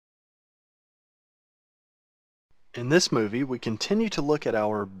In this movie, we continue to look at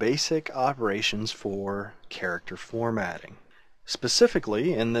our basic operations for character formatting.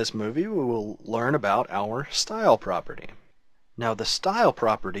 Specifically, in this movie, we will learn about our style property. Now, the style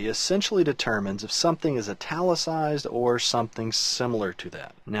property essentially determines if something is italicized or something similar to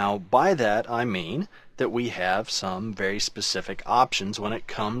that. Now, by that, I mean that we have some very specific options when it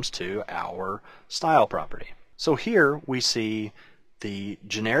comes to our style property. So here we see the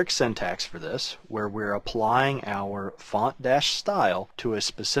generic syntax for this, where we're applying our font-style to a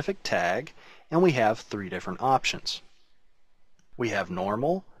specific tag, and we have three different options. We have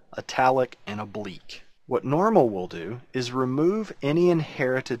normal, italic, and oblique. What normal will do is remove any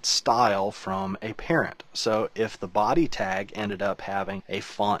inherited style from a parent. So if the body tag ended up having a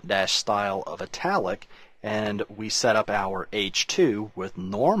font-style of italic, and we set up our H2 with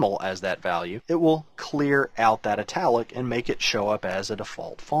normal as that value, it will clear out that italic and make it show up as a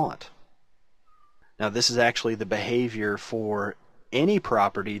default font. Now, this is actually the behavior for any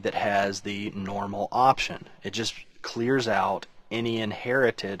property that has the normal option. It just clears out any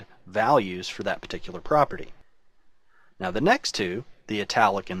inherited values for that particular property. Now, the next two, the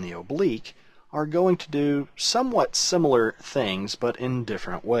italic and the oblique, are going to do somewhat similar things, but in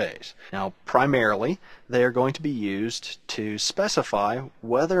different ways. Now, primarily, they are going to be used to specify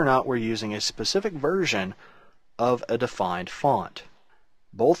whether or not we're using a specific version of a defined font.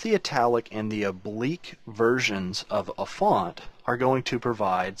 Both the italic and the oblique versions of a font are going to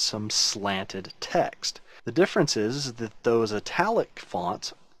provide some slanted text. The difference is that those italic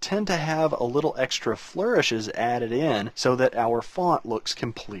fonts tend to have a little extra flourishes added in so that our font looks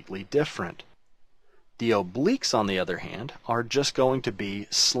completely different. The obliques, on the other hand, are just going to be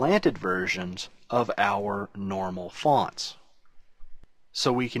slanted versions of our normal fonts.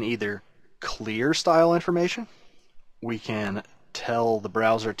 So we can either clear style information, we can tell the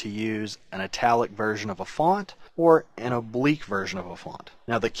browser to use an italic version of a font, or an oblique version of a font.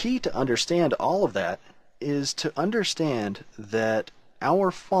 Now, the key to understand all of that is to understand that our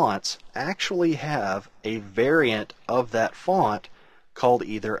fonts actually have a variant of that font called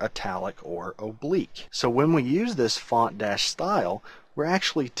either italic or oblique. So when we use this font-style, we're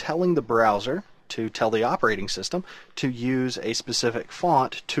actually telling the browser to tell the operating system to use a specific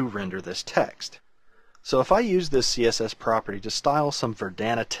font to render this text. So if I use this CSS property to style some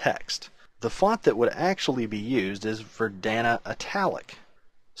Verdana text, the font that would actually be used is Verdana Italic.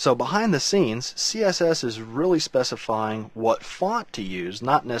 So behind the scenes, CSS is really specifying what font to use,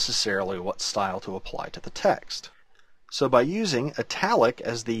 not necessarily what style to apply to the text. So by using italic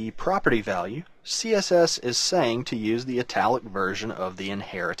as the property value, CSS is saying to use the italic version of the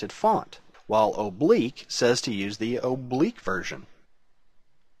inherited font, while oblique says to use the oblique version.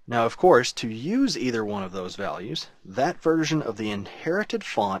 Now, of course, to use either one of those values, that version of the inherited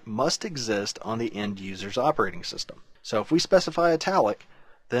font must exist on the end user's operating system. So if we specify italic,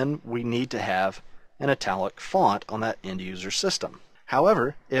 then we need to have an italic font on that end user system.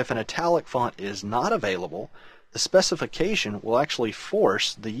 However, if an italic font is not available, the specification will actually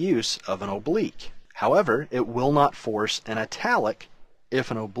force the use of an oblique. However, it will not force an italic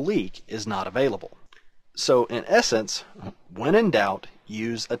if an oblique is not available. So in essence, when in doubt,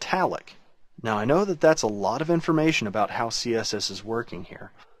 use italic. Now, I know that that's a lot of information about how CSS is working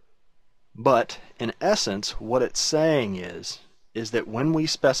here, but in essence, what it's saying is that when we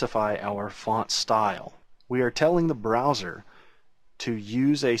specify our font style, we are telling the browser to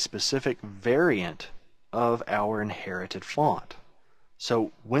use a specific variant of our inherited font.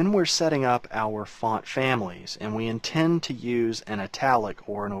 So when we're setting up our font families and we intend to use an italic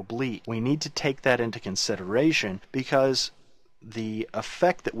or an oblique, we need to take that into consideration because the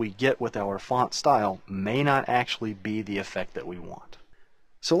effect that we get with our font style may not actually be the effect that we want.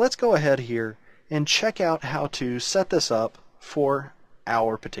 So let's go ahead here and check out how to set this up for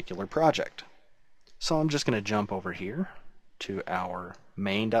our particular project. So I'm just going to jump over here to our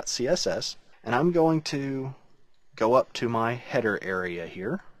main.css, and I'm going to go up to my header area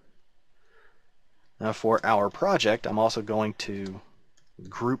here. Now for our project, I'm also going to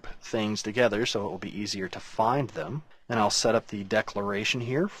group things together so it will be easier to find them. And I'll set up the declaration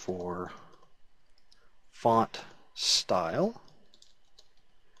here for font style,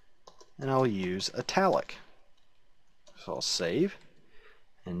 and I'll use italic. So I'll save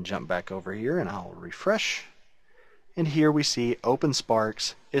and jump back over here and I'll refresh. And here we see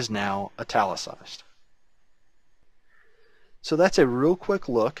OpenSparks is now italicized. So that's a real quick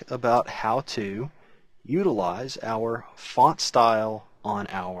look about how to utilize our font style on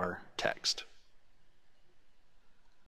our text.